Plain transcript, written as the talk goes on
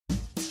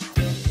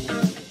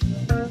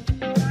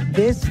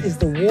This is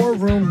the War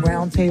Room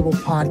Roundtable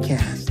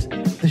podcast,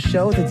 the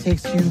show that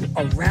takes you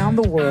around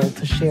the world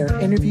to share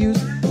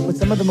interviews with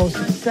some of the most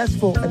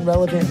successful and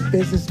relevant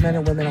businessmen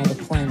and women on the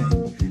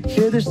planet.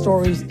 Hear their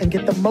stories and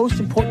get the most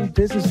important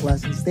business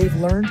lessons they've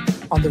learned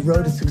on the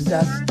road to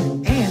success,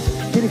 and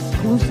get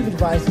exclusive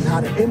advice on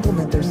how to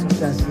implement their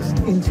successes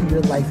into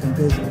your life and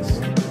business.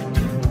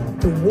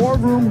 The War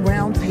Room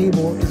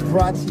Roundtable is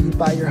brought to you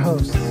by your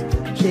hosts,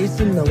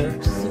 Jason Miller,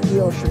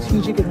 CEO of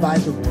Strategic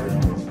Advisor Board,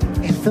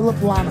 and Philip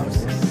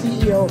Lanos,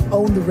 CEO of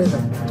Own the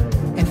Rhythm,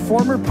 and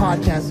former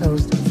podcast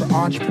host for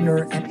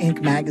Entrepreneur and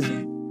Inc.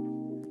 magazine.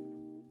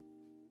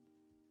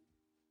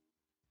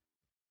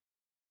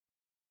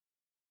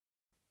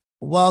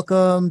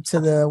 Welcome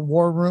to the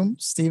War Room,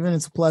 Stephen.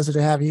 It's a pleasure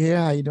to have you here.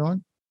 How you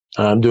doing?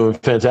 I'm doing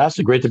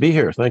fantastic. Great to be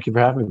here. Thank you for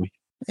having me.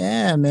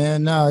 Yeah,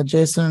 man.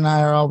 Jason and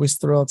I are always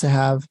thrilled to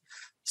have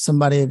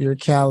somebody of your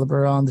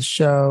caliber on the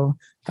show.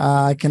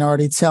 I can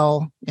already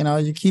tell,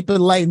 you keep it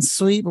light and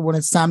sweet, but when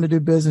it's time to do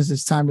business,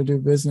 it's time to do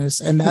business.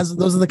 And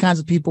those are the kinds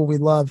of people we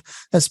love,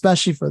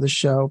 especially for the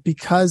show,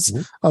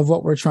 because of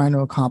what we're trying to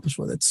accomplish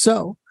with it.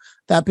 So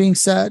that being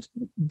said,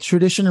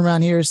 tradition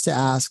around here is to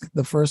ask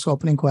the first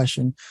opening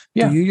question.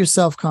 Yeah. Do you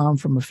yourself come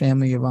from a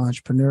family of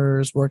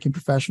entrepreneurs, working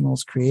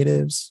professionals,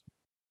 creatives?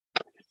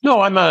 No,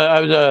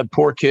 I was a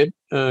poor kid,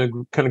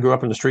 kind of grew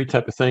up in the street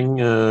type of thing.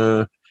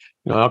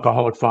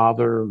 Alcoholic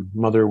father,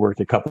 mother worked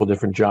a couple of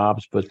different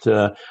jobs, but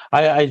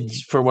I,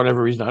 for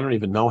whatever reason, I don't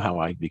even know how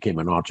I became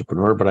an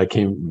entrepreneur, but I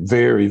came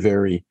very,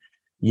 very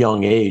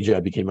young age. I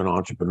became an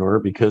entrepreneur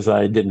because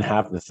I didn't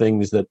have the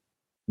things that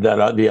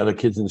the other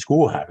kids in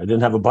school had. I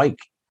didn't have a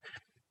bike.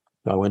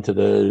 I went to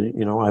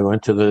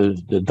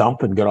the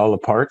dump and got all the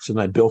parts,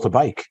 and I built a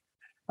bike.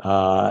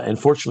 And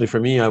fortunately for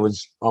me, I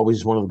was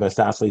always one of the best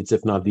athletes,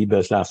 if not the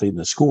best athlete in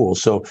the school.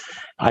 So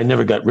I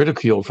never got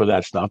ridiculed for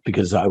that stuff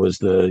because I was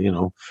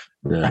the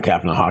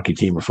captain of a hockey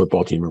team or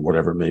football team or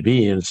whatever it may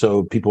be. And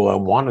so people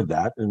wanted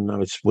that. And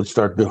I would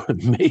start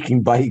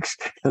making bikes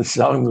and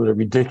selling them at a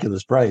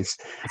ridiculous price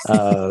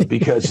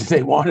because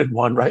they wanted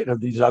one, right, of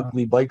these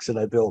ugly bikes that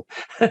I built.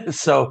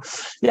 So,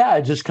 yeah,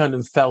 I just kind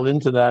of fell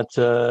into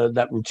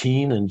that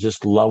routine and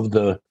just loved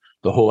the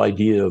whole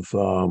idea of,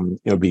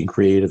 being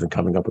creative and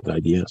coming up with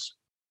ideas.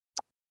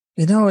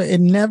 It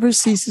never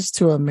ceases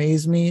to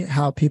amaze me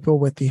how people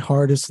with the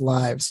hardest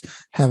lives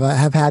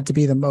have had to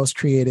be the most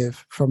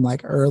creative from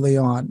like early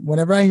on.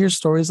 Whenever I hear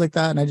stories like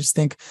that, and I just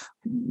think,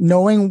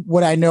 knowing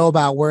what I know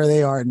about where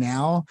they are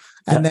now,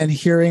 and then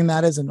hearing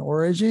that as an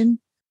origin,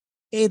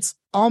 it's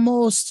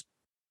almost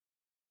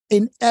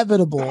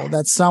inevitable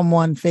that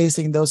someone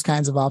facing those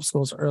kinds of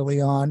obstacles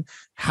early on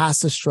has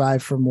to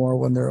strive for more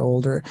when they're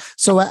older.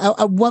 So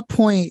at what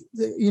point,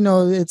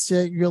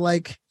 you're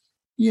like,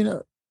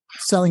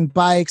 selling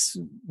bikes,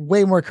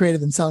 way more creative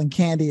than selling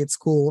candy at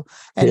school.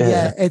 And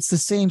yet it's the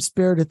same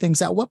spirit of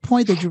things. At what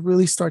point did you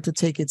really start to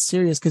take it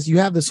serious? Because you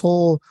have this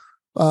whole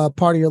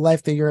part of your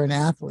life that you're an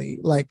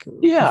athlete,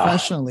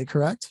 professionally,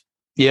 correct?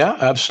 Yeah,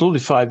 absolutely.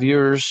 5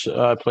 years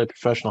I played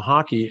professional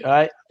hockey.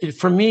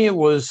 For me, it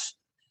was,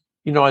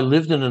 I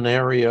lived in an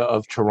area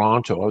of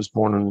Toronto. I was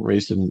born and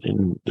raised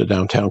in the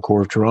downtown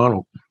core of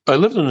Toronto. I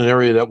lived in an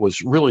area that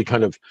was really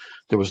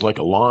there was like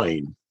a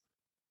line.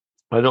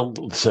 I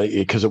don't say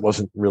because it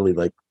wasn't really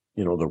like,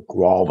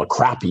 all the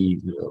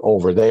crappy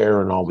over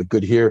there and all the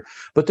good here.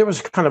 But there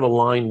was kind of a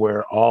line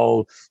where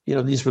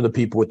these were the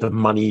people with the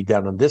money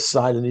down on this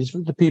side. And these were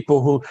the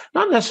people who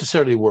not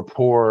necessarily were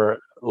poor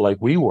like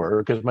we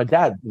were, because my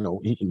dad,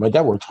 my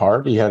dad worked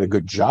hard. He had a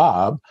good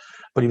job,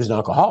 but he was an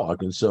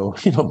alcoholic. And so,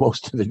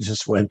 most of it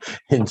just went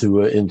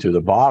into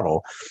the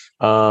bottle.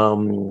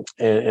 And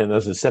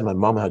as I said, my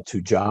mom had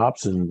 2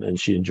 jobs and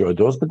she enjoyed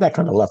those, but that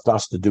kind of left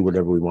us to do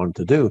whatever we wanted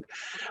to do.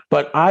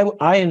 But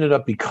I ended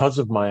up, because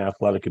of my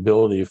athletic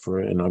ability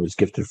and I was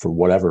gifted for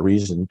whatever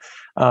reason,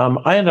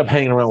 I ended up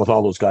hanging around with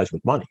all those guys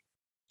with money.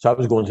 So I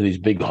was going to these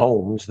big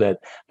homes that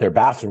their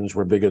bathrooms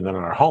were bigger than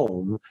our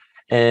home.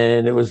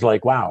 And it was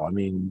like, wow,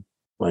 and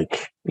I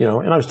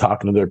was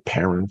talking to their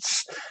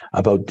parents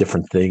about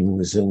different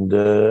things. And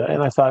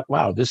I thought,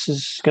 wow, this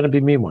is going to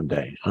be me one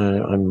day.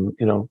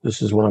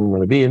 This is what I'm going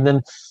to be. And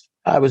then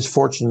I was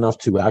fortunate enough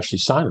to actually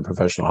sign a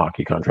professional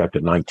hockey contract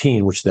at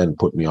 19, which then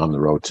put me on the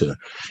road to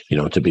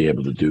be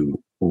able to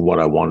do what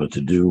I wanted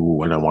to do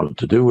when I wanted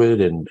to do it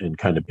and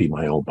kind of be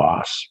my own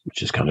boss, which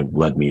has kind of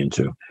led me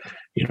into,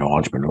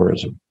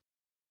 entrepreneurism.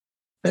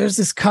 There's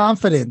this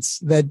confidence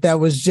that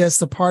was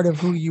just a part of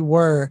who you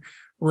were,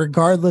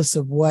 regardless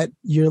of what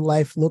your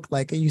life looked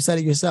like. And you said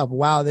it yourself,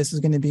 wow, this is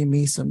going to be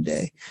me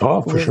someday.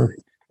 Oh, for sure.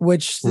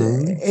 Which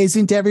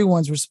isn't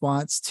everyone's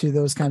response to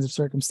those kinds of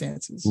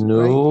circumstances.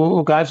 No,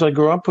 right? Guys I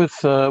grew up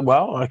with,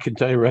 I can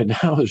tell you right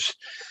now, there's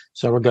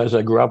several guys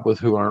I grew up with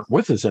who aren't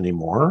with us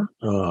anymore.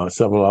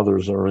 Several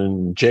others are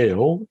in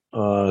jail.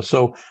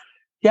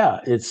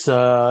 It's,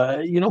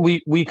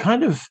 we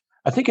kind of,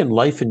 I think in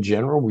life in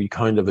general, we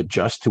kind of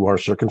adjust to our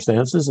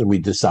circumstances and we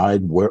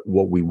decide what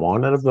we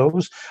want out of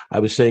those. I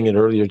was saying it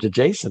earlier to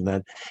Jason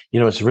that,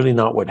 it's really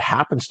not what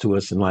happens to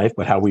us in life,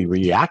 but how we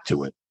react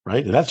to it.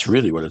 right? And that's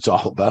really what it's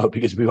all about,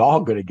 because we're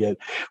all going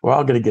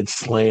to get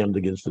slammed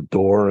against the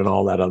door and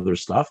all that other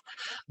stuff.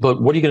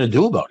 But what are you going to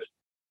do about it?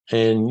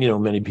 And,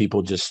 many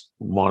people just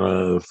want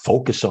to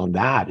focus on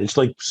that. It's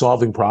like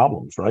solving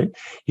problems, right?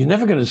 You're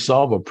never going to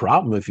solve a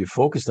problem if you're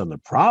focused on the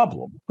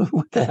problem.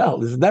 What the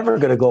hell? It's never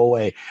going to go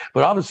away.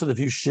 But all of a sudden, if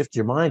you shift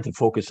your mind to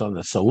focus on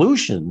the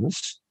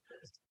solutions,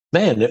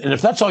 man, and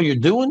if that's all you're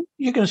doing,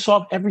 you're going to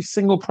solve every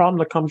single problem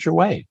that comes your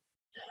way.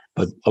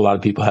 But a lot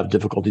of people have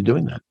difficulty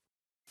doing that.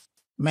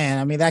 Man,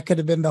 I mean, that could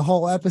have been the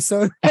whole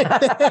episode.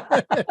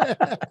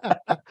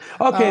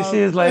 Okay, see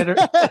you later.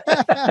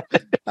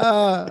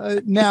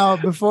 Now,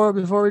 before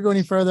we go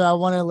any further, I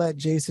want to let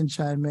Jason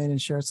chime in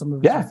and share some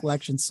of his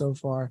reflections so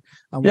far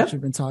on what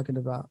you've been talking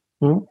about.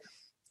 Mm-hmm.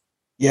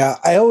 Yeah,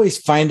 I always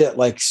find it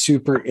like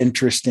super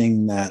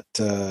interesting that,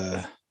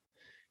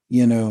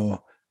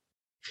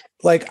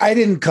 like I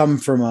didn't come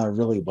from a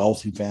really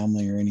wealthy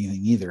family or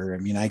anything either. I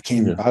mean, I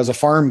was a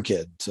farm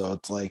kid. So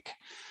it's like,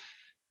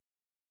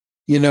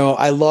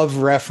 I love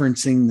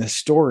referencing this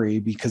story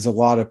because a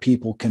lot of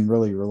people can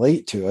really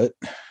relate to it.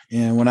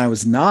 And when I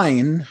was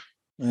 9,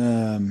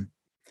 one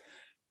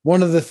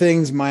of the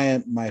things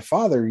my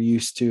father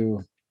used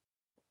to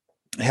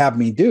have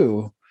me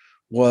do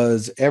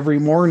was every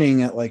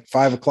morning at like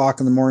 5 o'clock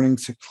in the morning,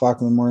 6 o'clock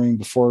in the morning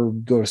before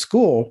we go to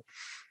school,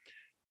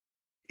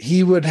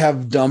 he would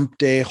have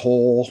dumped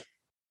about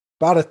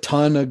a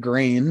ton of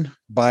grain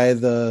by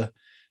the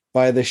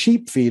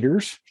sheep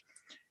feeders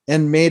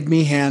and made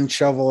me hand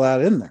shovel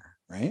that in there.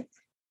 Right.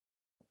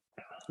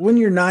 When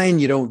you're 9,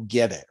 you don't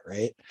get it,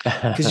 right?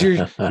 Because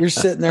you're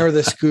sitting there with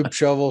a scoop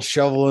shovel,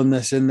 shoveling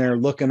this in there,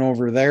 looking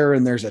over there,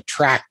 and there's a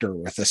tractor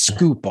with a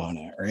scoop on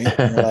it, right?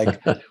 And you're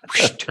like,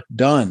 whoosh,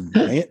 done,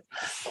 right?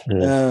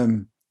 Yeah.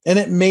 And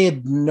it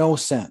made no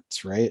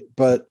sense, right?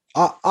 But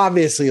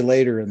obviously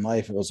later in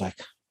life, it was like,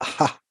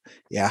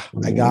 yeah,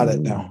 I got it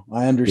now.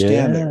 I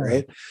understand it,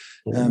 right?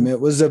 It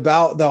was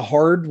about the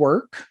hard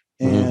work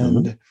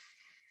and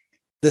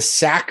the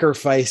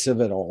sacrifice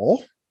of it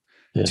all.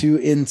 Yeah. To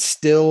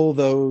instill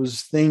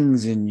those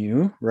things in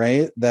you,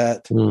 right?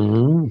 That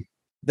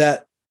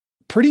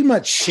pretty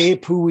much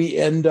shape who we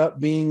end up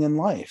being in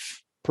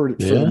life for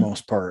the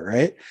most part,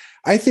 right?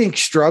 I think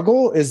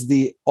struggle is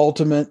the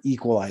ultimate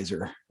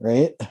equalizer,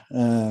 right?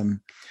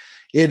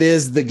 It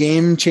is the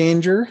game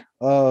changer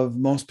of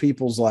most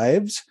people's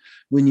lives.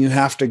 When you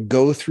have to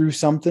go through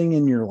something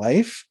in your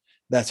life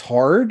that's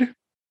hard,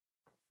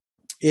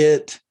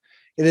 it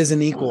is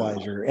an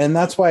equalizer. And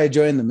that's why I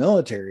joined the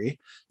military,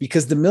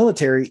 because the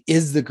military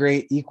is the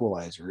great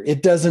equalizer.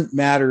 It doesn't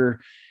matter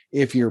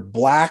if you're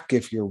black,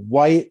 if you're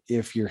white,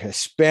 if you're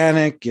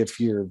Hispanic, if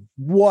you're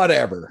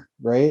whatever,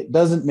 right? It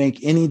doesn't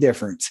make any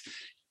difference.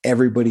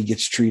 Everybody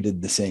gets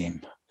treated the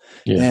same.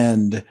 Yeah.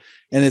 And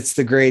it's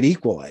the great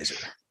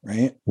equalizer,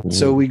 right? Mm-hmm.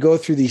 So we go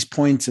through these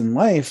points in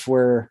life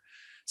where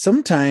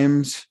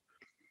sometimes,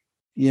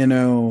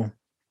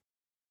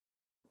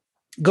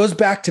 goes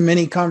back to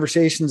many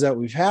conversations that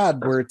we've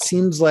had where it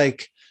seems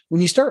like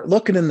when you start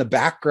looking in the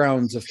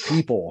backgrounds of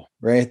people,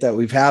 right, that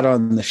we've had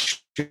on the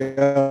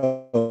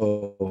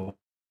show,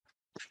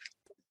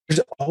 there's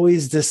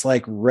always this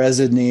like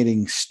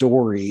resonating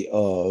story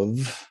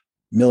of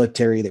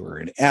military. They were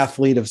an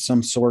athlete of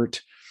some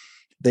sort.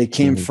 They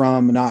came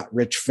from not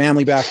rich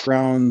family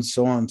backgrounds,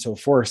 so on and so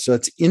forth. So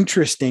it's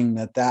interesting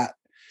that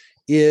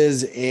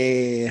is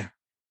a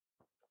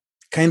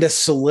kind of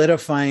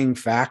solidifying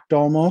fact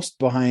almost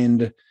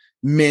behind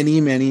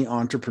many, many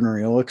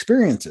entrepreneurial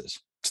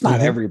experiences. It's not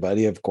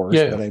everybody, of course,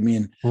 but I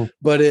mean,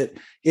 but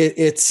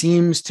it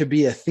seems to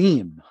be a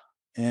theme.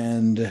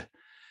 And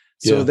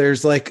so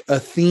there's like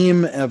a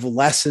theme of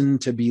lesson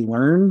to be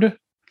learned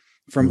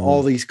from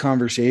all these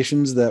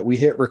conversations that we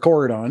hit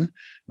record on.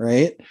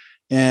 Right.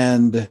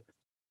 And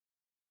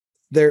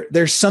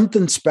there's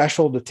something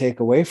special to take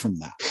away from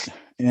that.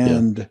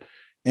 And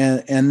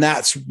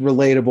that's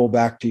relatable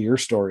back to your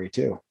story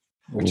too,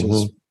 which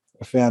is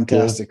a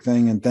fantastic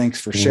thing. And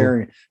thanks for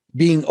sharing,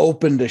 being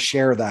open to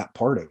share that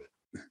part of it.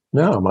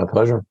 No, my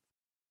pleasure.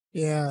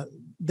 Yeah.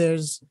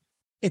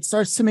 It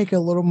starts to make a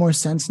little more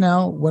sense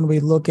now when we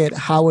look at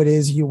how it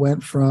is you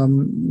went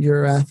from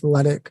your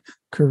athletic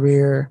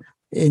career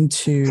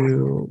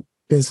into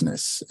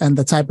business and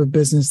the type of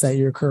business that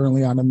you're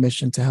currently on a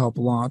mission to help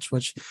launch,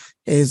 which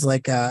is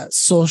like a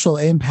social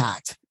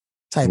impact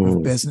type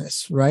of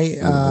business, right?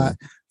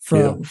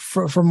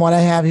 From what I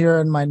have here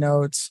in my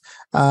notes,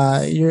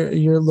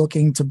 you're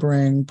looking to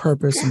bring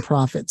purpose and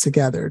profit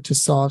together to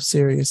solve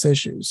serious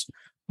issues,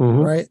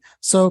 right?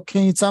 So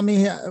can you tell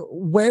me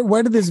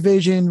where did this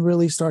vision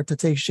really start to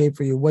take shape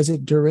for you? Was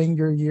it during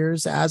your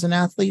years as an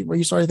athlete where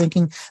you started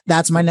thinking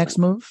that's my next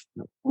move?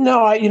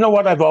 No, you know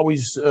what? I've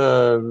always,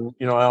 I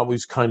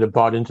always kind of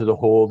bought into the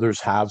whole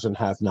there's haves and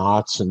have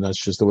nots, and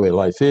that's just the way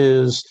life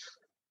is.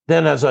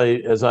 then as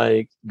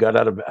I got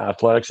out of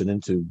athletics and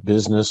into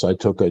business, I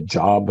took a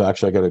job.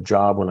 Actually, I got a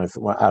job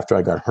after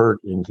I got hurt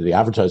into the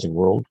advertising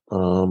world,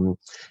 and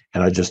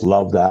I just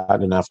loved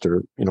that. And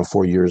after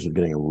 4 years of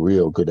getting a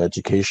real good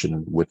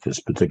education with this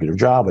particular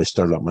job, I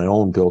started up my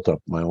own, built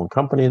up my own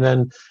company, and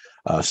then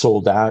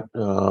sold that.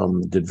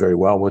 Did very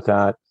well with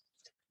that.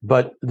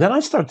 But then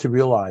I started to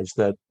realize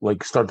that,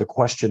 start to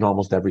question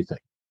almost everything.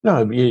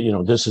 No,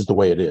 this is the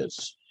way it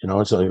is.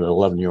 It's like an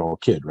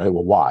 11-year-old kid, right?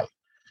 Well, why?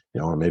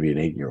 Or maybe an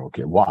 8-year-old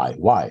kid. Why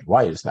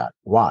is that?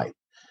 Why?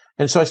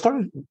 And so I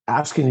started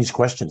asking these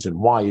questions. And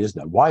why is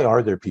that? Why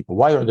are there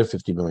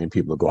 50 million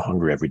people that go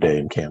hungry every day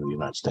in Canada, the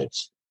United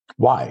States?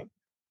 Why?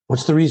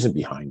 What's the reason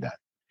behind that?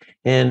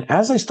 And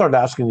as I started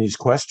asking these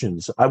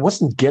questions, I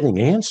wasn't getting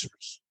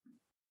answers.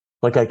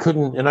 I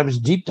couldn't, and I was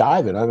deep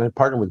diving. I'm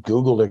partnered with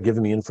Google. They're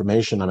giving me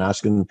information. I'm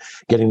asking,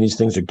 getting these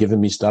things. They're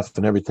giving me stuff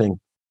and everything.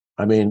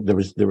 I mean, there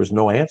was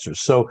no answers.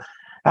 So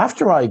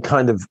after I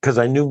because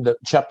I knew that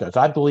chapters,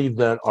 I believe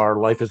that our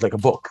life is like a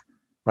book,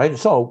 right?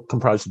 It's all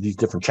comprised of these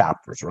different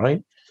chapters,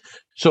 right?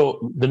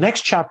 So the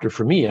next chapter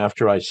for me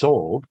after I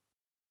sold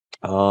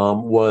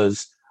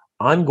was,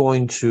 I'm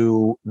going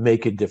to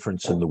make a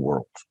difference in the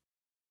world.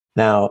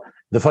 Now,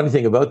 the funny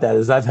thing about that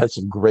is I've had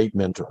some great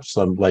mentors,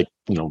 some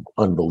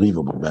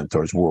unbelievable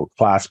mentors,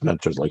 world-class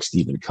mentors like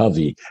Stephen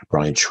Covey,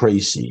 Brian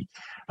Tracy.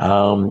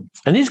 And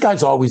these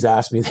guys always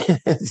ask me,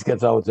 these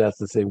guys always ask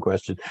the same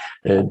question.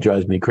 It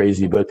drives me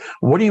crazy. But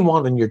what do you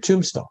want on your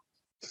tombstone?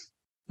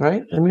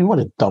 Right? I mean, what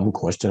a dumb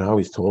question. I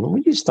always told them,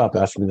 will you stop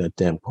asking me that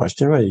damn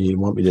question? Right? You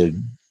want me to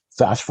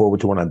fast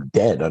forward to when I'm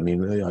dead? I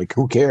mean,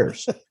 who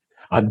cares?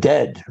 I'm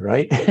dead,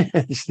 right?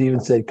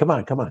 Stephen said, come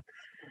on.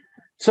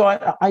 So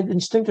I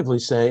instinctively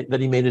say that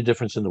he made a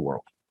difference in the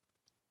world.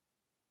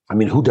 I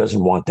mean, who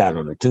doesn't want that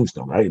on their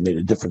tombstone, right? He made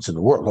a difference in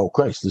the world. Oh,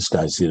 Christ, this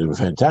guy's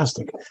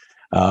fantastic.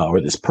 Or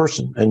this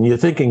person. And you're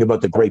thinking about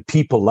the great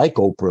people like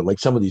Oprah, like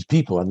some of these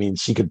people. I mean,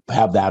 she could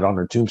have that on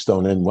her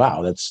tombstone and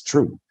wow, that's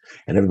true.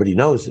 And everybody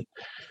knows it.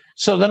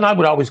 So then I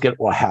would always get,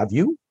 well, have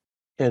you?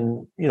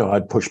 And,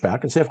 I'd push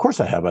back and say, of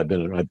course I have. I've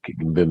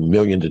been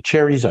millions of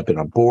charities. I've been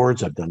on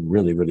boards. I've done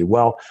really, really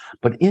well.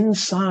 But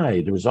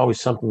inside, there was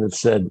always something that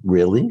said,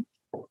 really?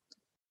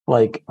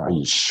 Are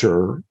you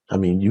sure? I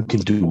mean, you can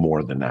do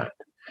more than that.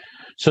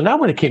 So now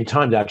when it came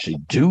time to actually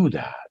do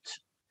that,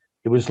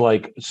 it was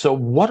like, so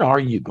what are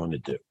you going to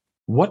do?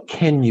 What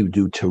can you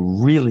do to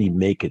really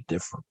make a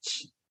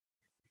difference?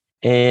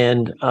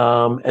 And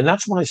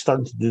that's when I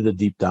started to do the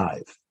deep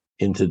dive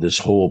into this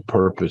whole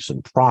purpose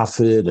and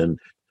profit. And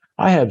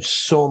I have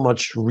so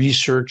much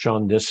research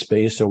on this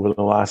space over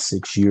the last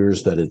 6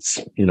 years that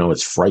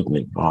it's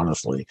frightening,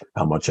 honestly,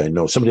 how much I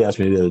know. Somebody asked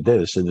me the other day,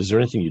 they said, is there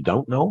anything you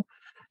don't know?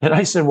 And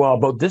I said, well,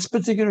 about this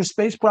particular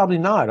space, probably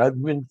not.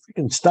 I've been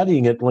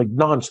studying it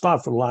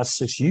nonstop for the last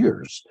 6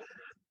 years.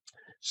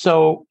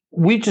 So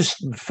we just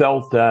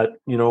felt that,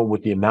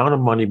 with the amount of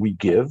money we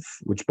give,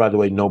 which, by the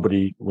way,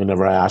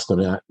 whenever I ask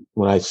them that,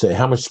 when I say,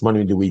 how much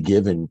money do we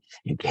give in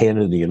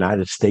Canada, the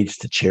United States,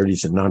 to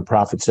charities and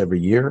nonprofits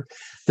every year,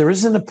 there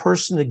isn't a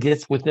person that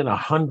gets within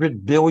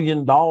 $100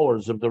 billion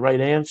of the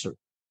right answer.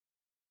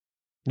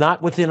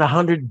 Not within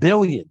 $100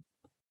 billion.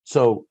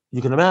 So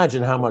you can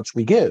imagine how much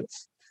we give.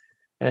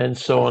 And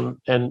so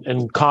on,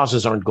 and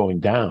causes aren't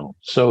going down.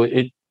 So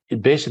it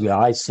basically,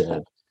 I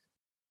said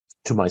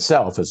to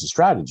myself as a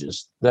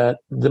strategist that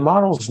the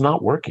model is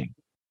not working,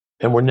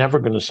 and we're never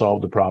going to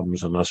solve the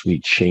problems unless we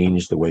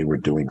change the way we're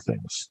doing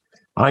things.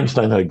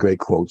 Einstein had a great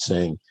quote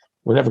saying,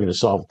 we're never going to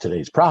solve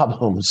today's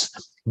problems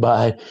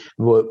by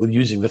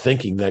using the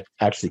thinking that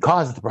actually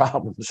caused the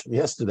problems from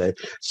yesterday.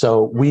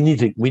 So we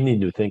need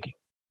new thinking.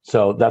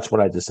 So that's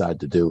what I decided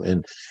to do.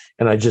 And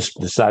I just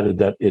decided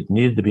that it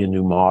needed to be a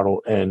new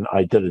model. And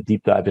I did a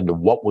deep dive into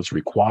what was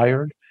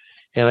required.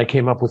 And I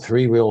came up with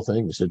 3 real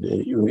things.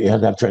 We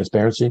had to have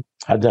transparency,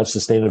 had to have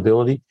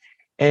sustainability,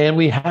 and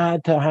we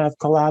had to have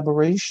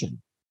collaboration.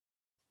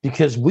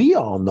 Because we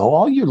all know,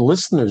 all your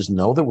listeners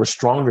know that we're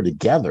stronger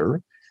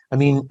together. I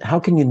mean, how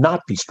can you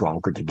not be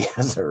stronger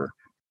together?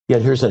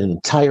 Yet here's an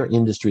entire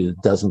industry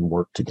that doesn't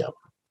work together.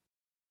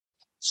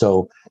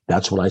 So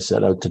that's what I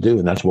set out to do,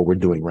 and that's what we're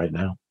doing right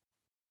now.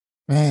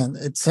 Man,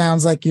 it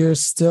sounds like you're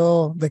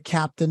still the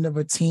captain of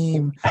a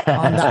team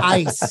on the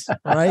ice,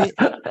 right?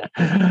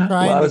 Well,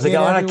 I was a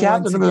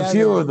captain of a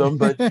few of them,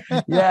 but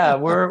yeah,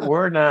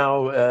 we're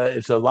now.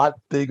 It's a lot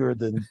bigger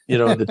than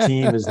the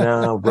team is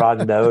now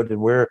broadened out,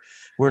 and we're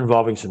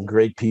involving some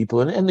great people.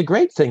 And the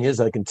great thing is,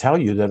 I can tell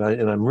you that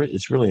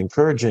it's really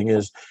encouraging.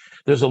 Is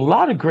there's a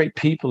lot of great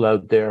people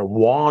out there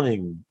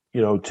wanting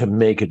to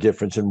make a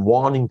difference and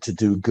wanting to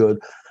do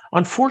good.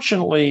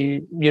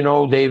 Unfortunately,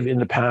 they've in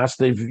the past,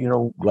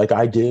 like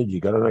I did, you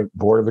got on a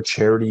board of a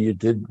charity, you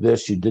did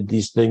this, you did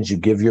these things, you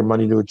give your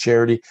money to a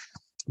charity.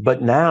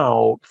 But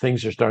now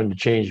things are starting to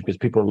change because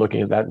people are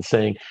looking at that and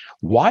saying,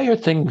 why are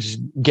things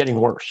getting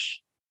worse?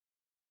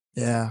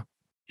 Yeah.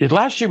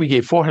 Last year, we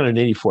gave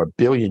 $484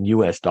 billion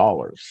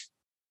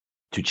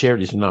to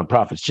charities and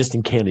nonprofits just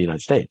in Canada,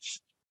 United States.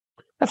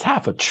 That's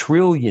 $500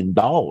 billion.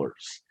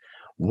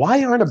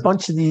 why aren't a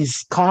bunch of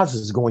these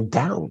causes going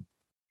down?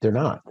 They're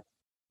not.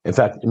 In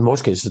fact, in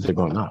most cases, they're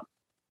going up.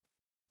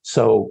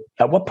 So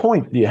at what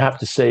point do you have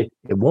to say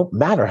it won't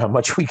matter how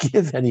much we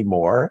give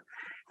anymore?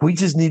 We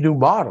just need new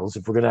models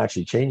if we're going to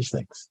actually change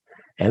things.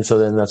 And so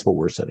then that's what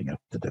we're setting up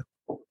to do.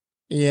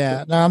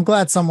 Yeah, no, I'm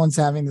glad someone's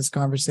having this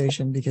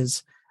conversation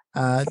because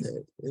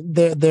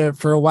there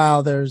for a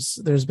while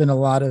there's been a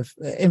lot of,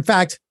 in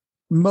fact,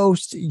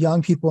 most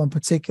young people in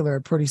particular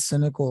are pretty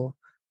cynical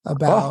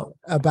about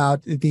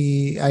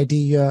the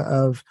idea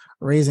of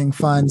raising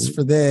funds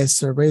for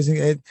this or raising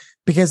it,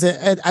 because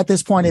at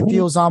this point it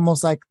feels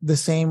almost like the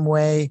same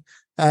way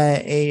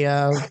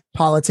a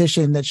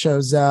politician that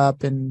shows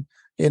up and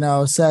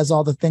says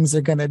all the things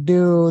they're going to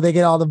do, they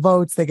get all the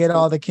votes, they get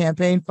all the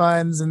campaign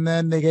funds, and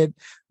then they get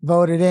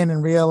voted in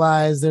and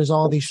realize there's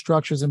all these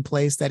structures in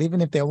place that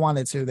even if they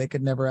wanted to, they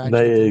could never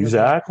actually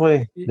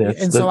exactly.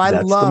 So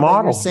I love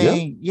that you're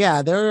saying,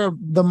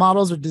 the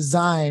models are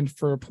designed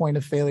for a point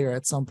of failure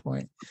at some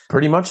point.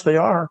 Pretty much they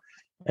are.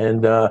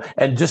 And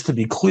just to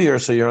be clear,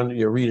 so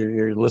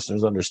your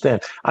listeners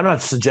understand, I'm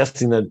not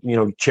suggesting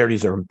that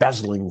charities are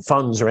embezzling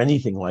funds or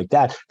anything like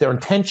that. Their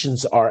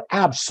intentions are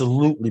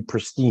absolutely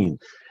pristine.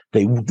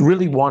 They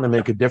really want to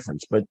make a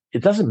difference, but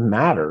it doesn't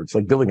matter. It's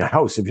like building a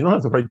house. If you don't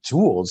have the right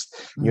tools,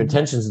 your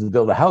intention is to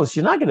build a house,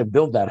 you're not going to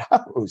build that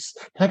house.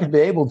 You're not going to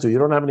be able to. You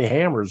don't have any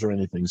hammers or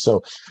anything.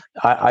 So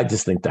I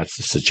just think that's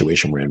the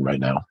situation we're in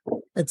right now.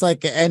 It's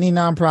like any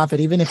nonprofit,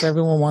 even if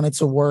everyone wanted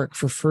to work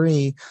for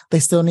free, they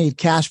still need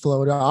cash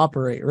flow to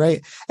operate,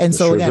 right? And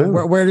so again,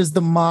 where does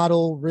the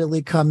model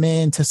really come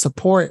in to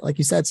support, like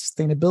you said,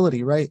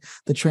 sustainability, right?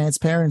 The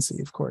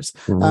transparency, of course.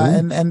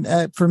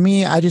 And for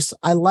me,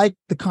 I like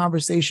the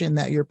conversation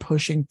that you're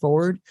pushing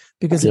forward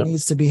because it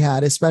needs to be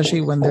had,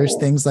 especially when there's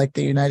things like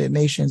the United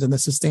Nations and the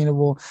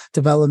Sustainable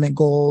Development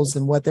Goals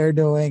and what they're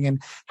doing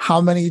and how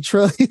many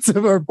trillions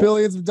or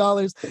billions of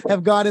dollars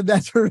have gone in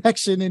that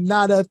direction, and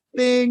not a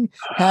thing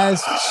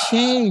has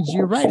changed.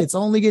 You're right. It's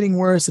only getting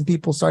worse and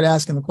people start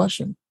asking the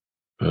question.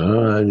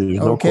 There's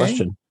no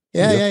question.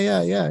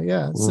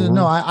 Yeah. So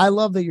no, I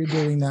love that you're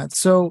doing that.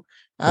 So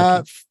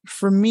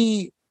for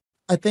me,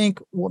 I think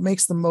what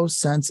makes the most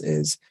sense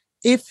is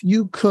if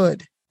you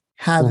could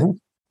have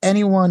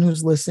anyone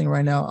who's listening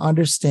right now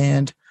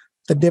understand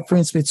the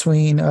difference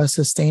between a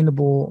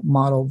sustainable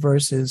model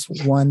versus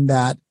one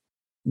that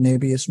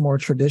maybe it's more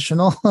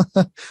traditional,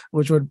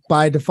 which would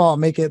by default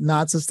make it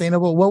not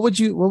sustainable. What would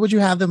you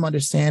have them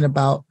understand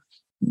about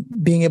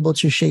being able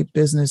to shape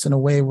business in a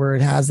way where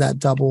it has that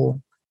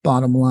double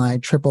bottom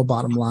line, triple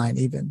bottom line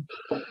even?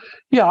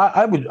 Yeah,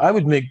 I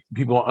would make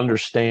people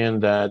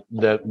understand that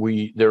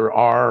there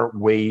are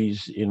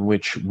ways in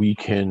which we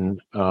can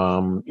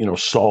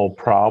solve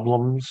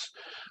problems,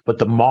 but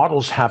the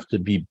models have to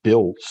be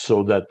built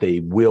so that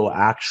they will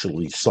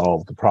actually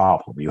solve the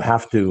problem. You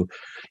have to,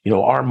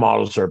 our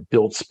models are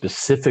built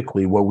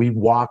specifically where we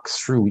walk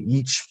through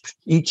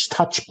each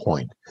touch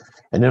point.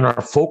 And in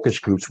our focus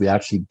groups, we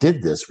actually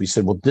did this. We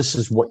said, well, this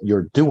is what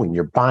you're doing.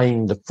 You're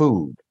buying the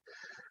food,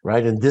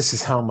 right? And this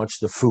is how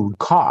much the food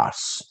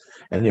costs.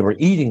 And they were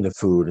eating the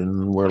food.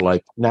 And we're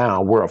like,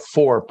 now we're a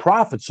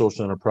for-profit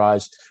social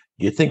enterprise.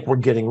 You think we're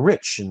getting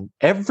rich? And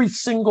every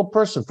single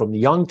person from the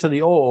young to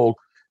the old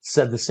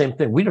said the same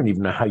thing. We don't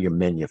even know how you're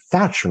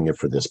manufacturing it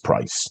for this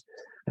price.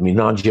 I mean,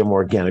 non-GM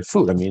organic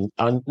food. I mean,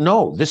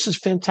 no, this is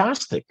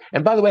fantastic.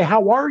 And by the way,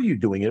 how are you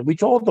doing it? We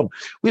told them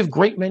we have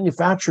great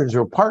manufacturers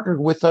who are partnered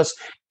with us,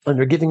 and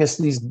they're giving us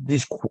these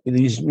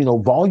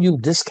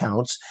volume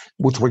discounts,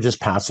 which we're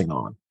just passing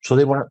on. So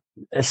they were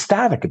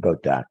ecstatic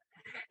about that.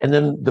 And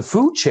then the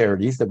food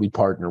charities that we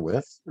partner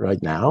with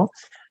right now,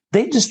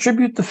 they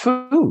distribute the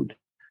food.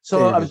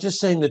 So I was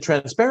just saying the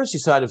transparency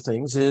side of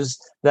things is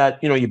that,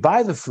 you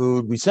buy the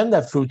food, we send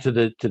that food to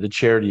the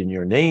charity in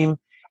your name.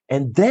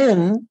 And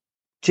then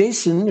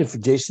Jason, if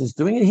Jason's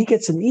doing it, he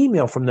gets an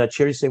email from that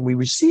charity saying, we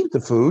received the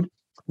food.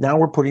 Now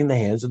we're putting in the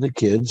hands of the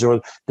kids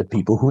or the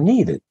people who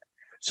need it.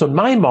 So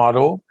my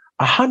model,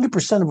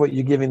 100% of what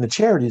you're giving the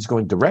charity is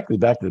going directly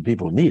back to the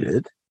people who need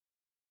it.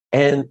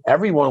 And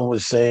everyone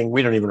was saying,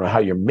 we don't even know how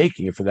you're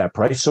making it for that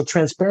price. So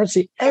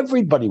transparency,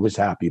 everybody was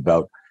happy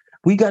about.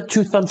 We got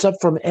 2 thumbs up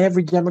from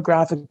every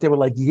demographic. They were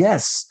like,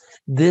 yes,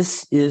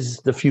 this is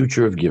the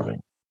future of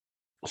giving.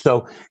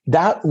 So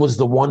that was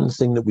the one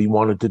thing that we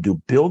wanted to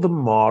do, build a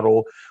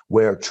model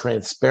where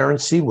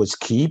transparency was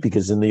key,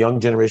 because in the young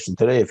generation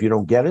today, if you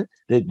don't get it,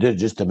 they're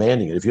just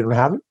demanding it. If you don't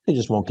have it, they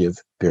just won't give,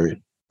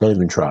 period. Don't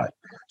even try.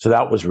 So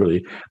that was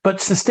really, but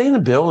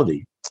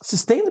sustainability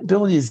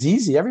is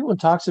easy. Everyone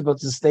talks about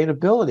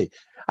sustainability.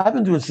 I've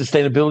been doing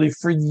sustainability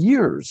for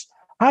years.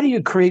 How do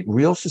you create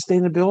real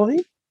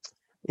sustainability?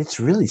 It's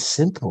really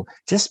simple.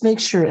 Just make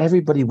sure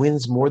everybody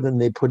wins more than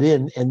they put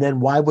in. And then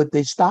why would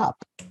they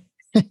stop?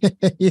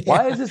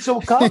 Why is it so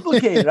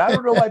complicated? I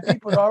don't know why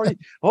people are already,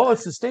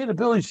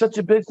 sustainability is such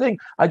a big thing.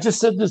 I just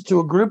said this to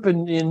a group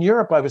in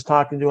Europe I was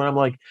talking to, and I'm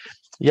like,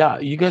 yeah,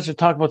 you guys are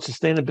talking about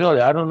sustainability.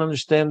 I don't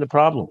understand the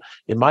problem.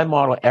 In my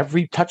model,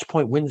 every touch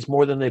point wins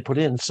more than they put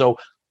in. So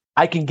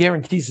I can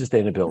guarantee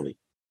sustainability.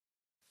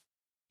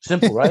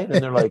 Simple, right?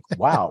 And they're like,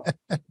 wow,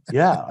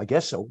 yeah, I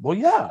guess so. Well,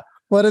 yeah.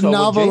 What a So with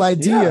novel Jason,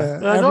 idea.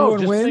 I know, Everyone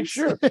just to make wins.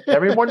 sure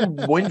everyone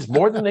wins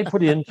more than they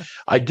put in.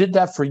 I did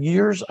that for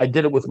years. I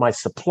did it with my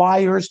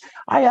suppliers.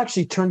 I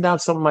actually turned down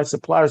some of my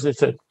suppliers that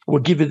said,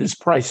 we'll give you this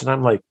price. And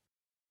I'm like,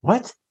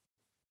 what?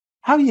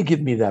 How do you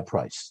give me that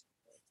price?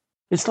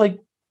 It's like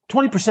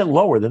 20%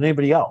 lower than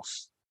anybody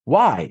else.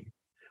 Why?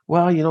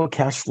 Well,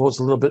 cash flow is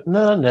a little bit.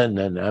 No, no,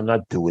 no, no. I'm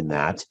not doing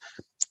that.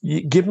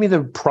 You give me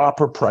the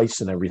proper price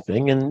and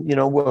everything, and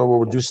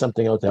we'll do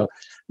something else.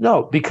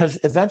 No, because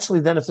eventually,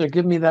 then if they're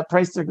giving me that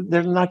price,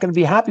 they're not going to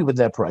be happy with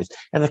that price,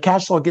 and the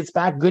cash flow gets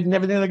back good and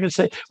everything. They're going to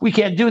say we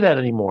can't do that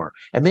anymore,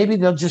 and maybe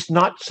they'll just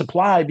not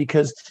supply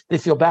because they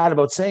feel bad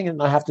about saying it,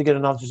 and I have to get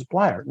another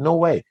supplier. No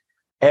way.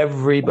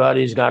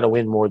 Everybody's got to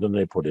win more than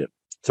they put in.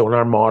 So in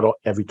our model,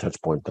 every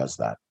touch point does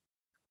that.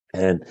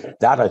 And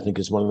that, I think,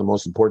 is one of the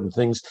most important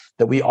things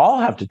that we all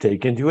have to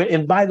take into it.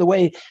 And by the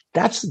way,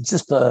 that's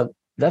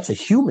a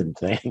human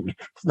thing.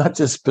 It's not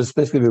just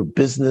specifically a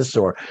business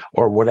or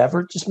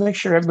whatever. Just make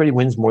sure everybody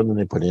wins more than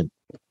they put in,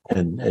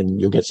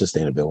 and you'll get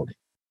sustainability.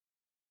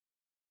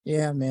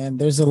 Yeah, man.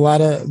 There's a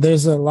lot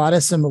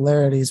of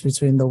similarities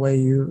between the way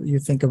you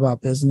think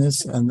about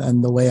business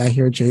and the way I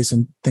hear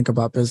Jason think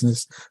about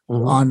business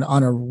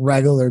on a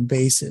regular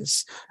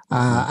basis.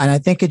 And I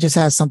think it just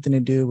has something to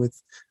do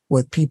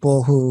with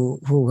people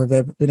who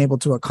have been able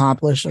to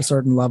accomplish a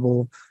certain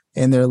level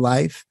in their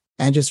life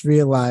and just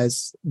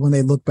realize when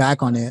they look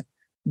back on it,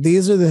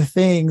 these are the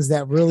things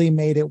that really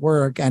made it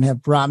work and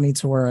have brought me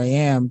to where I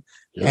am.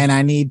 Yeah. And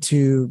I need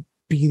to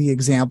be the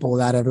example of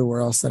that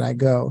everywhere else that I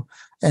go.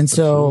 And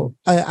so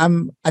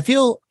I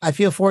feel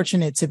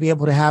fortunate to be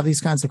able to have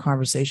these kinds of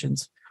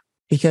conversations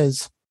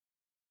because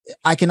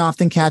I can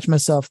often catch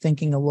myself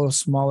thinking a little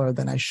smaller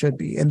than I should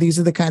be. And these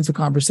are the kinds of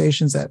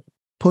conversations that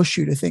push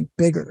you to think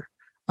bigger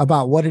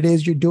about what it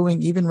is you're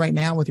doing, even right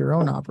now with your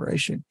own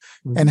operation,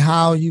 and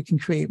how you can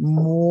create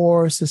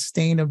more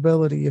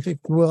sustainability, if you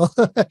will,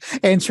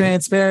 and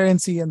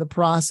transparency in the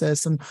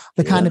process and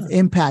the kind of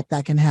impact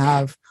that can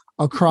have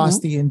across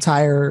the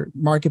entire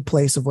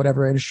marketplace of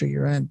whatever industry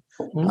you're in.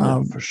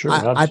 For sure.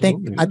 I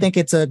think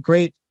it's a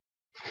great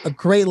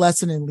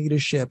lesson in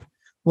leadership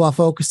while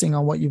focusing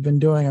on what you've been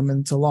doing. I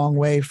mean, it's a long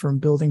way from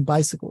building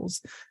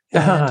bicycles.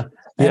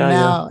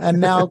 And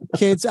now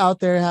kids out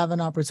there have an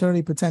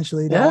opportunity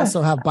potentially to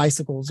also have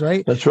bicycles,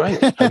 right? That's right.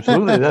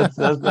 Absolutely.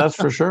 That's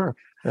for sure.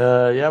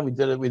 We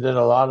did it. We did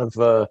a lot of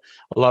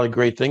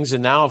great things.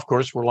 And now, of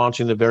course, we're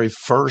launching the very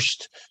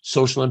first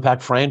social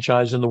impact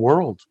franchise in the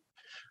world,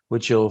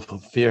 which you'll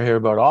hear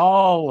about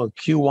all of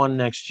Q1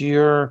 next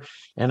year.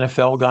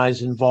 NFL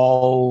guys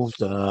involved,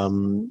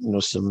 some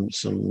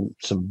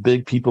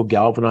big people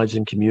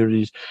galvanizing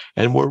communities.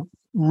 And we're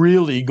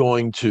really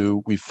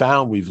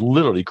we've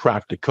literally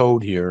cracked the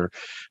code here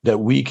that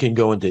we can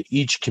go into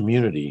each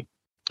community,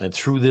 and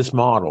through this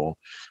model,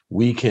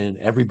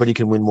 everybody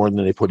can win more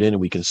than they put in,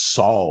 and we can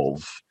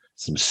solve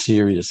some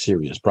serious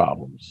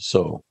problems.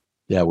 So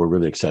yeah, we're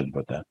really excited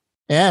about that.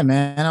 Yeah,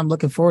 man, I'm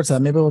looking forward to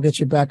that. Maybe we'll get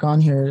you back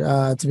on here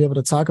to be able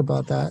to talk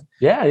about that.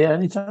 Yeah,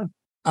 anytime.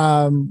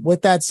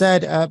 With that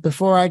said,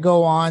 before I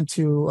go on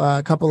to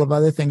a couple of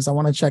other things, I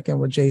want to check in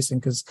with Jason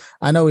because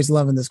I know he's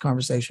loving this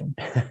conversation.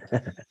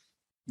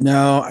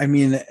 No, I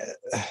mean,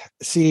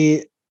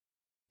 see,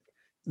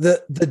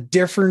 the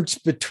difference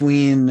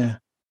between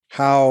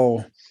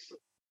how,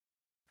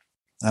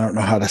 I don't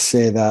know how to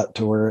say that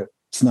to where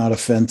it's not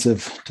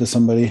offensive to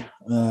somebody.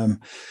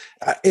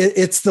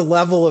 It's the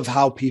level of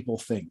how people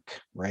think,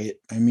 right?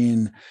 I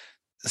mean,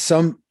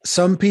 some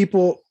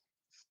people,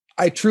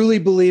 I truly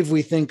believe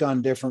we think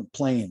on different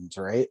planes,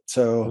 right?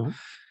 So,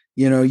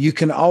 you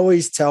can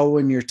always tell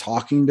when you're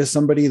talking to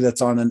somebody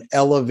that's on an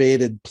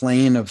elevated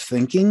plane of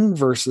thinking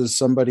versus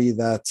somebody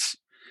that's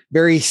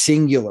very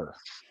singular.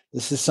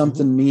 This is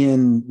something me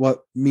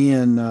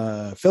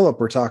and Philip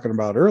were talking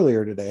about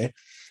earlier today,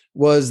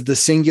 was the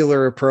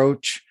singular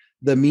approach,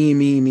 the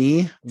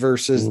me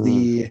versus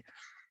the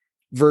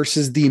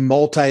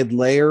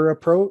multi-layer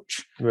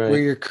approach, right, where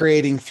you're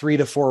creating 3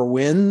 to 4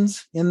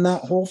 wins in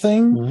that whole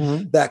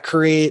thing that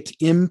create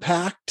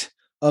impact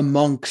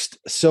amongst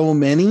so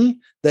many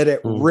that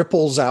it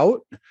ripples out,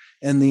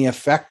 and the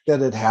effect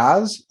that it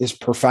has is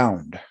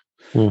profound.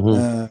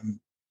 And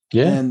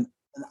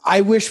I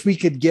wish we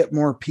could get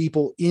more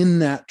people in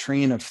that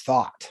train of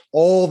thought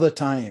all the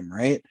time,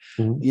 right?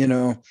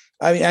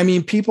 I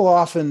mean, people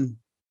often,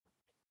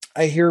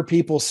 I hear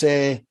people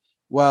say,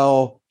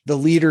 well, the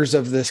leaders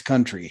of this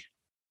country,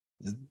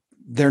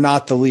 they're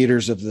not the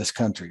leaders of this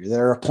country.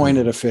 They're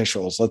appointed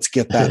officials. Let's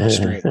get that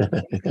straight.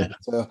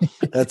 So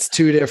that's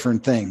 2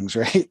 different things,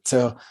 right?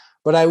 So,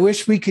 but I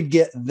wish we could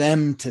get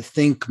them to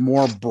think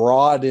more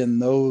broad in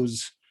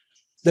those,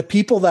 the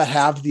people that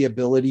have the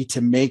ability to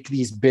make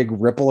these big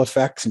ripple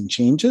effects and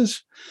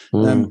changes.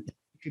 Could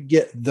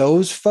get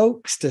those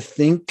folks to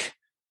think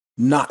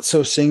not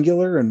so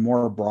singular and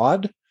more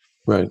broad.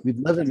 Right. We'd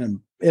live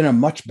in a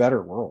much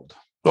better world.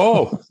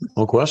 Oh,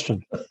 no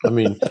question. I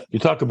mean, you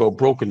talk about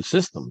broken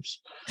systems.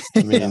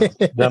 I mean,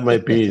 that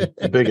might be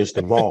the biggest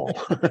of all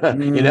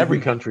in every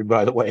country,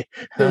 by the way,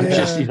 not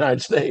just the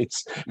United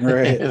States,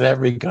 Right. in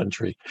every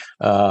country.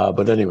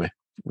 But anyway,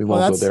 we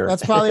won't go there.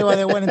 That's probably why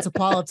they went into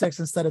politics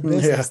instead of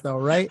business, though,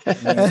 right?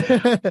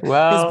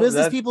 Well,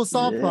 business people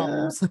solve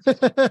problems.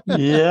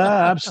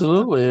 Yeah,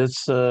 absolutely.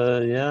 It's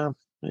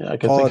I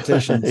can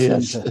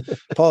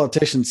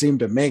politicians seem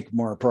to make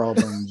more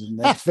problems than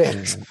they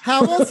fix.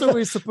 How else are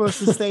we supposed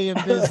to stay in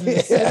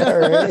business?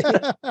 Right.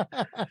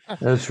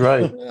 That's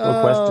right.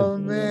 No question. Oh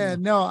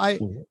man, no,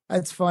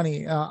 it's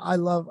funny. I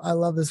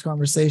love this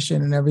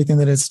conversation and everything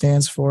that it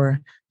stands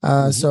for.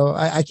 So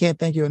I can't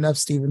thank you enough,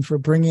 Stephen, for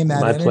bringing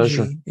that energy.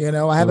 Pleasure.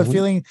 I have a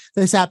feeling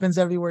this happens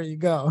everywhere you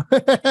go.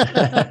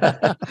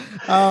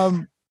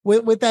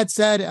 With that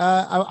said,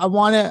 I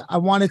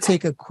want to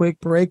take a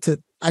quick break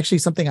to actually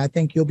something I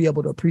think you'll be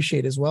able to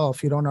appreciate as well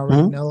if you don't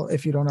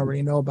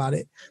already know about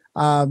it.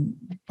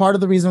 Part of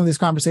the reason this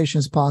conversation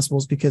is possible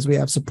is because we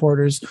have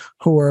supporters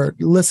who are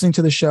listening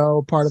to the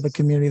show, part of the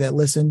community that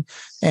listen,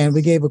 and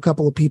we gave a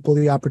couple of people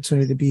the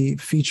opportunity to be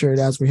featured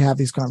as we have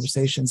these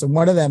conversations. And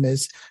one of them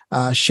is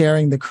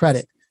Sharing the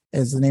Credit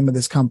is the name of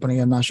this company.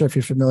 I'm not sure if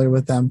you're familiar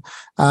with them.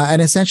 And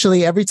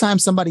essentially every time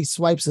somebody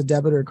swipes a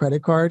debit or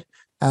credit card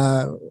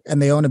and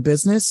they own a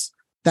business,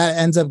 that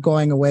ends up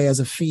going away as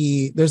a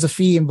fee. There's a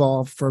fee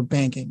involved for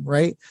banking,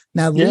 right?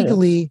 Now,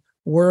 legally,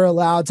 we're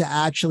allowed to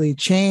actually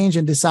change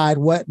and decide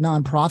what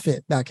nonprofit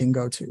that can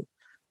go to.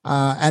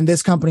 And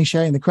this company,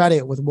 Sharing the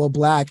Credit with Will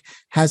Black,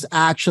 has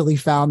actually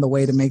found the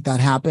way to make that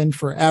happen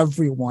for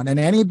everyone.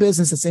 And any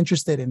business that's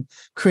interested in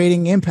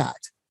creating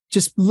impact,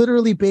 just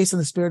literally based on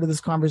the spirit of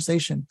this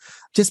conversation,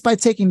 just by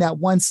taking that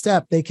one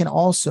step, they can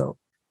also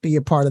be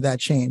a part of that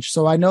change.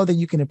 So I know that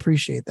you can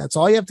appreciate that.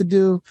 So all you have to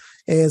do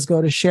is go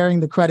to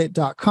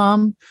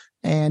sharingthecredit.com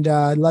and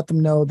let them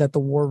know that the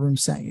War Room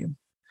sent you.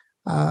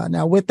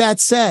 Now, with that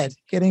said,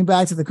 getting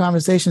back to the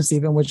conversation,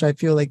 Stephen, which I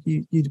feel like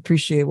you'd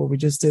appreciate what we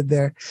just did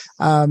there.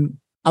 I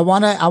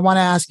want to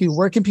ask you,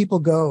 where can people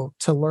go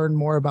to learn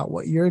more about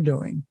what you're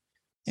doing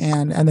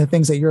and the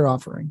things that you're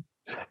offering?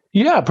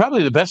 Yeah,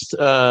 probably the best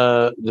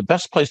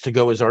place to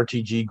go is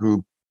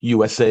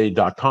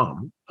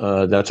rtggroupusa.com.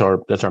 That's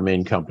our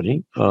main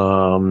company.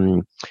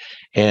 And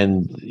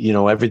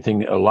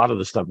everything, a lot of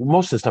the stuff,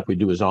 most of the stuff we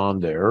do is on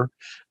there.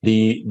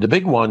 The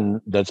big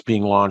one that's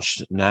being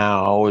launched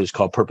now is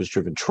called Purpose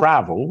Driven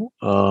Travel.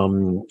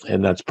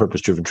 And that's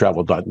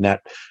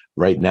purposedriventravel.net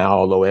right now,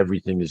 although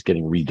everything is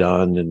getting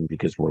redone, and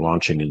because we're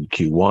launching in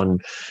Q1,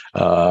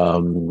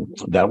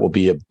 that will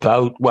be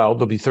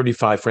there'll be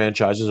 35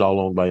 franchises all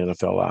owned by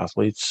NFL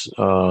athletes.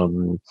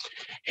 And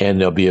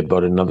there'll be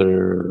about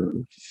another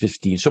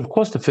 50, so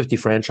close to 50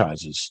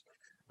 franchises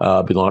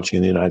be launching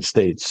in the United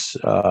States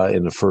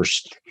in the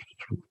first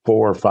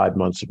 4 or 5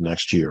 months of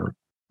next year,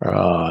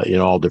 in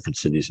all different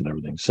cities and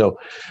everything. So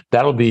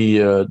that'll be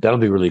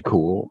really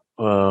cool.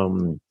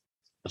 Some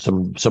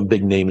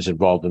big names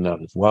involved in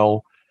that as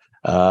well.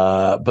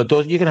 But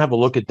those, you can have a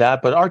look at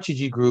that. But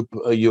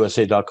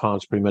rtggroupusa.com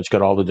has pretty much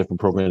got all the different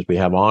programs we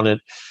have on it.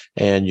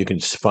 And you can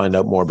find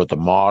out more about the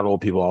model.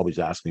 People always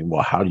ask me,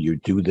 well, how do you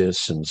do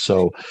this? And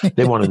so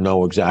they want to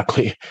know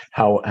exactly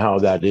how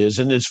that is.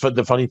 And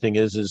the funny thing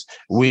is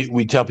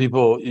we tell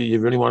people, you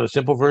really want a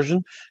simple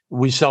version?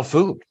 We sell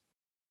food.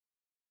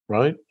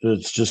 Right?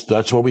 It's just,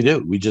 that's what we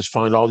do. We just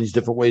find all these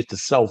different ways to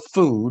sell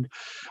food.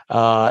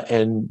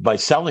 And by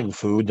selling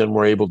food, then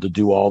we're able to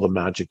do all the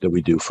magic that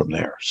we do from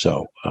there.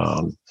 So,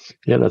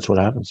 that's what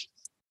happens.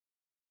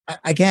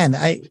 Again,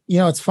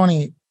 it's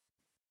funny.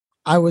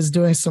 I was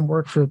doing some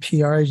work for a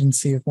PR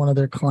agency with one of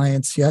their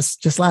clients. Yes,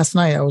 just last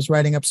night I was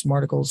writing up some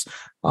articles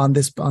on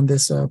this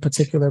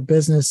particular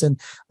business, and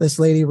this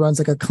lady runs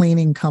like a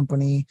cleaning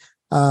company,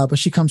 but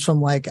she comes from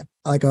like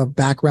a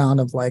background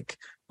of like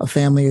a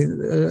family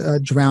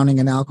drowning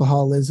in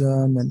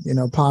alcoholism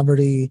and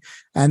poverty,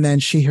 and then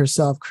she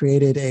herself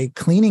created a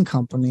cleaning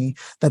company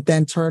that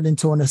then turned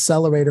into an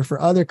accelerator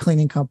for other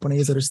cleaning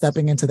companies that are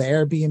stepping into the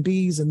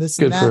Airbnbs and this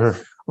and that. Good for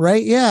her.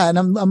 Right. Yeah. And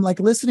I'm like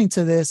listening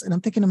to this and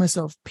I'm thinking to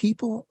myself,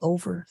 people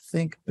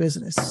overthink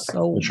business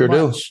so sure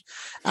much.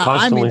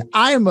 I mean,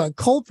 I am a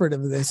culprit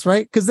of this,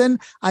 right? Because then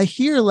I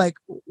hear like,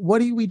 what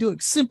do we do?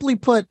 Simply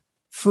put,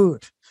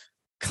 food,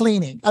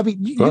 cleaning. I mean,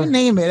 you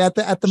name it at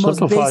the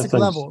most basic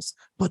levels,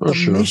 but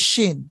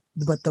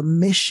the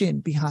mission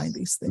behind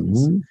these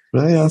things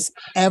is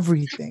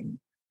everything.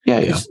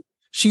 Yeah.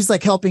 She's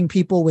like helping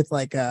people with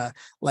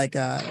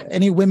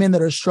any women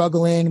that are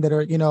struggling, that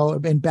are,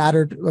 in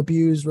battered,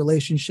 abused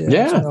relationships,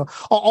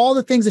 all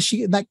the things that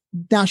she, like,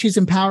 now she's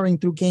empowering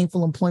through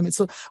gainful employment.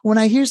 So when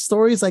I hear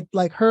stories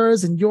like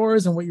hers and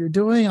yours and what you're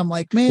doing, I'm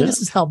like, man,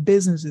 this is how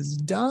business is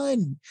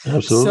done.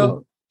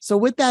 Absolutely. So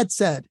with that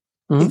said,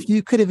 if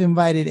you could have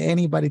invited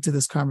anybody to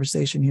this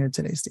conversation here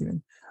today,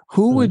 Stephen,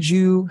 who would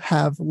you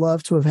have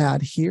loved to have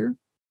had here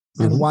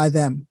and why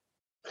them?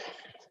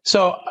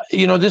 So,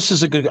 this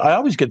is I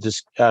always get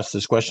asked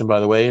this question, by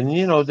the way. And,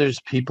 there's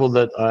people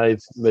that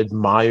I've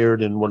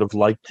admired and would have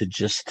liked to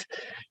just,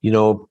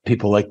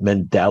 people like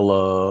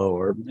Mandela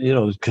or,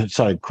 kind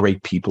of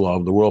great people all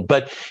over the world.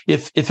 But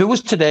if it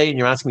was today and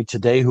you're asking me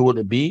today, who would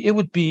it be? It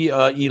would be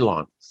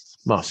Elon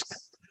Musk.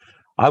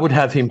 I would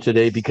have him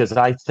today because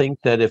I think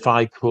that if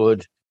I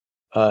could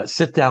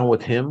sit down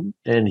with him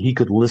and he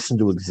could listen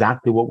to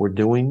exactly what we're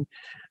doing,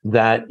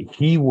 that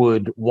he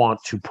would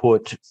want to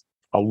put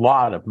a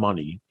lot of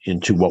money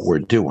into what we're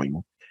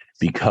doing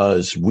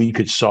because we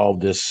could solve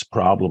this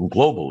problem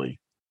globally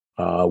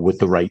with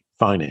the right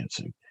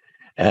financing.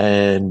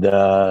 And,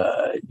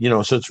 so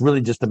it's really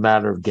just a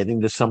matter of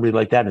getting to somebody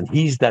like that. And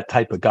he's that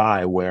type of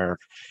guy where,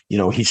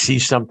 he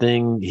sees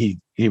something, he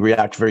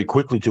reacts very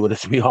quickly to it,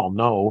 as we all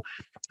know.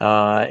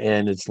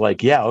 And it's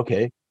like, yeah,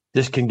 okay,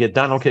 this can get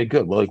done. Okay,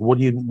 good. Well, like, what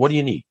do you need? What do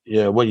you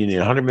need?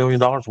 $100 million,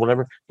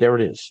 whatever. There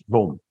it is.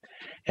 Boom.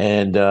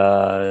 And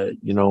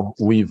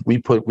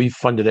we've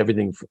funded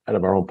everything out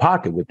of our own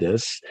pocket with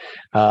this,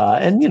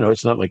 and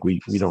it's not like we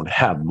don't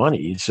have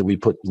money, so we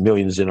put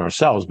millions in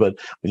ourselves. But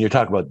when you're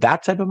talking about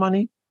that type of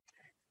money,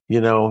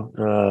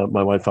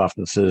 my wife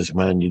often says,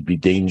 "Man, you'd be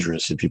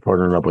dangerous if you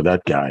partnered up with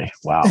that guy."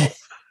 Wow,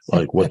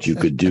 like what you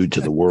could do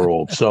to the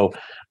world. So,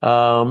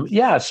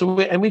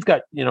 we've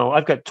got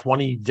I've got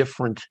 20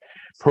 different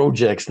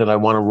projects that I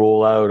want to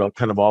roll out,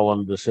 kind of all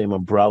under the same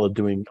umbrella,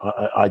 doing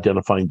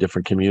identifying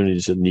different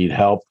communities that need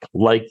help.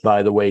 Like,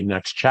 by the way,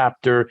 Next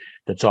Chapter,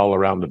 that's all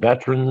around the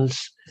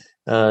veterans,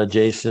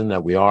 Jason,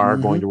 that we are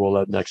going to roll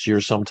out next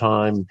year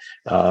sometime.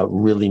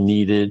 Really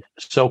needed.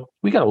 So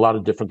we got a lot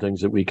of different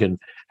things that we can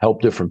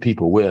help different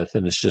people with,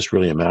 and it's just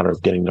really a matter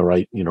of getting the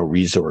right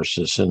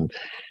resources, and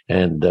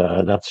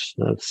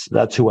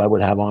that's who I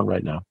would have on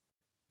right now.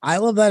 I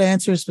love that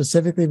answer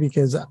specifically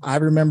because I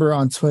remember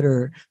on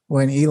Twitter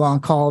when Elon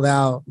called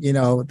out,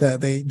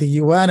 the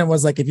UN and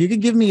was like, if you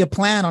could give me a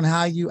plan on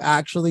how you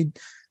actually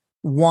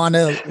want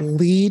to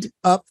lead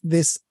up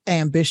this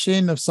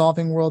ambition of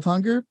solving world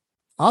hunger,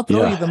 I'll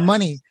throw you the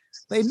money.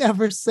 They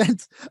never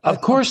sent.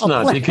 Of course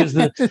not, because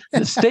the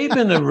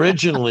statement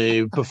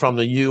originally from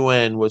the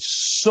UN was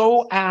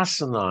so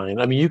asinine.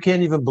 I mean, you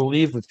can't even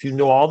believe if you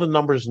know all the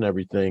numbers and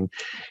everything.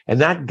 And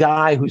that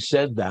guy who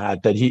said that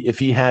if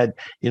he had,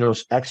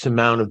 X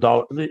amount of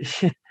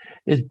dollars,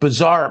 it's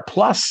bizarre.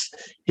 Plus,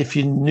 if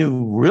you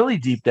knew really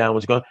deep down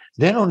what's going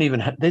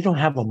on, they don't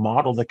have a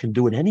model that can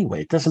do it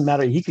anyway. It doesn't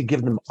matter. He could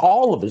give them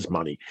all of his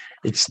money.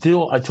 It's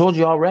still, I told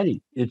you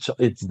already, it's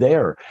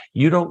there.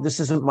 This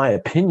isn't my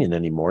opinion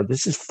anymore.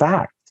 This is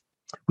fact.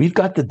 We've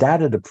got the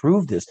data to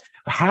prove this.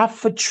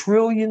 $500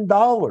 billion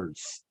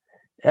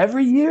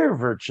every year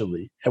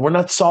virtually. And we're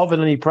not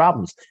solving any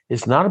problems.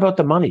 It's not about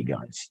the money,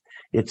 guys.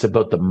 It's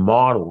about the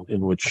model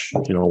in which,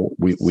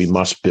 we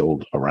must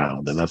build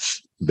around. And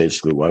that's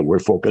basically why we're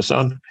focused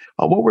on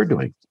what we're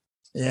doing.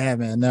 Yeah,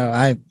 man. No,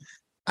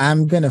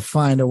 I'm going to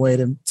find a way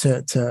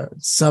to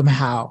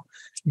somehow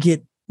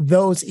get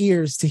those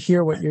ears to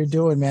hear what you're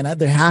doing, man.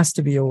 There has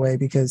to be a way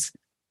because,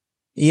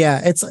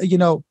 it's,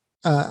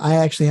 I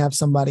actually have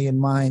somebody in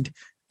mind,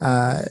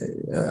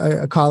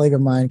 a colleague of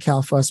mine,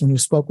 Cal Fussman, who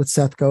spoke with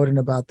Seth Godin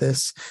about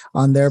this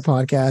on their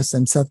podcast.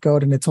 And Seth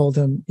Godin had told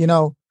him,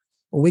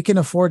 we can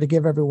afford to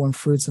give everyone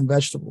fruits and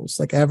vegetables,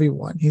 like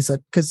everyone. He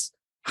said, because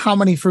how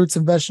many fruits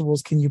and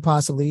vegetables can you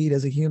possibly eat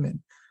as a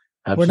human?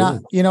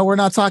 Absolutely. We're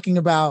not talking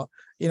about,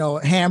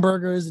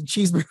 hamburgers and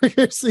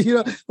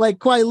cheeseburgers, like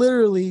quite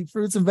literally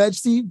fruits and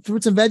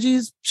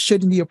veggies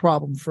shouldn't be a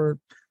problem for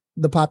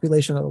the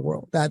population of the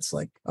world. That's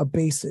like a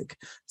basic.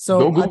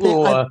 So go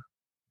Google,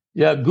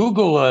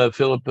 Google,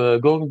 Philip,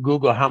 go and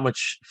Google how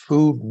much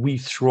food we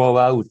throw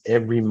out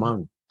every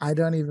month. I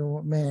don't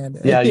even, man.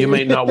 Yeah, you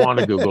may not want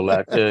to Google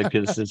that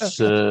because it's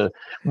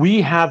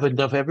we have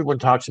enough. Everyone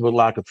talks about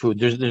lack of food.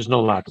 There's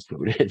no lack of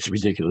food. It's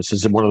ridiculous.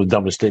 It's one of the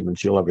dumbest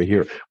statements you'll ever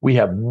hear. We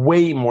have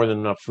way more than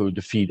enough food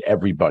to feed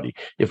everybody.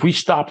 If we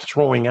stopped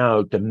throwing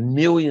out the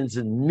millions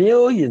and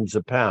millions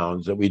of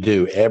pounds that we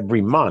do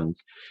every month,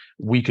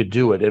 we could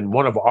do it. And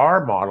one of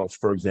our models,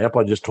 for example,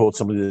 I just told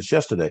somebody this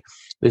yesterday.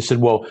 They said,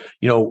 well,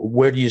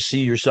 where do you see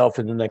yourself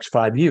in the next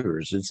 5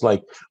 years? It's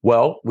like,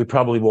 well, we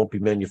probably won't be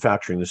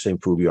manufacturing the same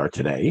food we are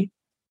today.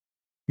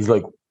 He's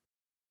like,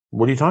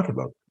 what are you talking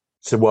about? I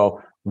said,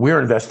 well,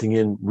 we're investing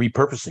in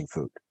repurposing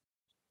food.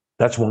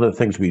 That's one of the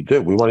things we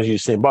do. We want to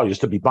use the same bottle,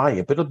 just to be buying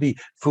it, but it'll be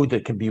food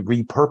that can be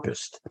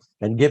repurposed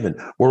and given.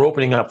 We're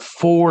opening up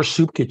 4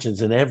 soup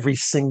kitchens in every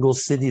single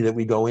city that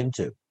we go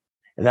into.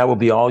 And that will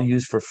be all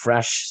used for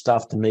fresh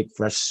stuff to make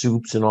fresh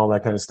soups and all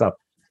that kind of stuff.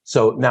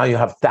 So now you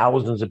have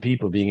thousands of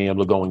people being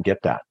able to go and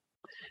get that.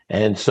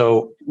 And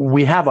so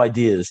we have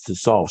ideas to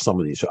solve some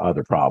of these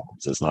other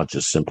problems. It's not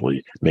just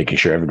simply making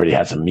sure everybody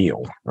has a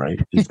meal, right?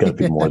 It's got to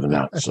be more than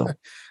that. So,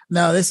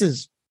 no, this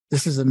is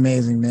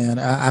amazing, man.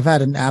 I've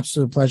had an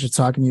absolute pleasure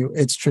talking to you.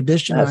 It's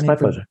tradition. That's my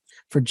pleasure.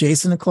 For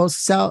Jason to close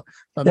us out,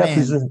 but but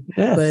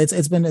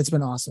it's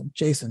been awesome,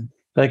 Jason.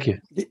 Thank you.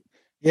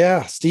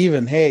 Yeah,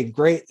 Stephen. Hey,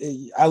 great.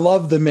 I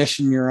love the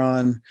mission you're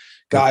on.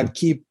 God,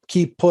 keep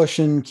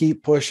pushing,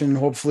 keep pushing.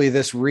 Hopefully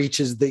this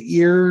reaches the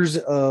ears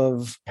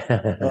of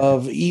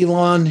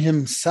Elon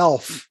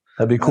himself.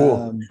 That'd be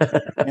cool.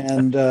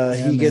 And he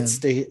man. gets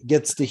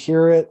to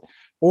hear it.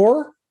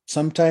 Or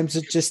sometimes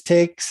it just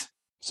takes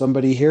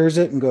somebody hears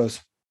it and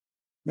goes,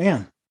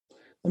 man,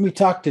 let me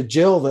talk to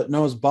Jill that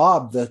knows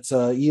Bob. That's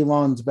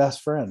Elon's best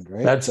friend,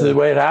 right? That's the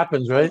way it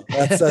happens, right?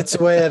 That's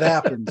the way it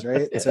happens,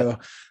 right? Yeah. So,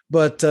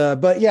 but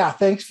yeah,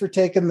 thanks for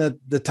taking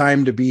the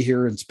time to be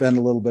here and spend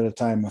a little bit of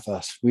time with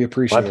us. We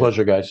appreciate it. My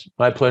pleasure, guys.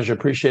 My pleasure.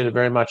 Appreciate it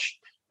very much.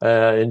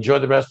 Enjoy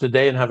the rest of the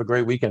day and have a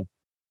great weekend.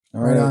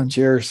 All right.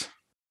 Cheers.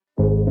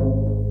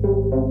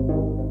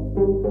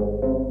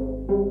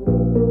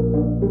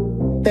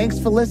 Thanks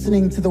for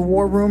listening to the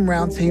War Room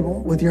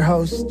Roundtable with your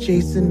hosts,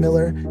 Jason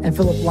Miller and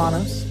Philip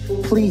Lanos.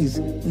 Please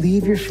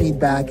leave your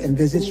feedback and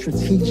visit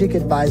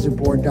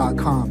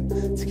strategicadvisorboard.com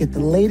to get the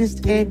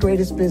latest and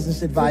greatest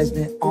business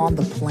advisement on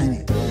the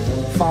planet.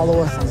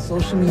 Follow us on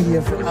social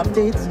media for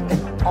updates,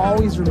 and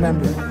always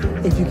remember,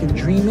 if you can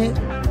dream it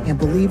and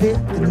believe it,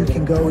 then you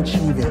can go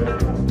achieve it.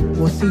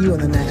 We'll see you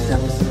in the next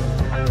episode.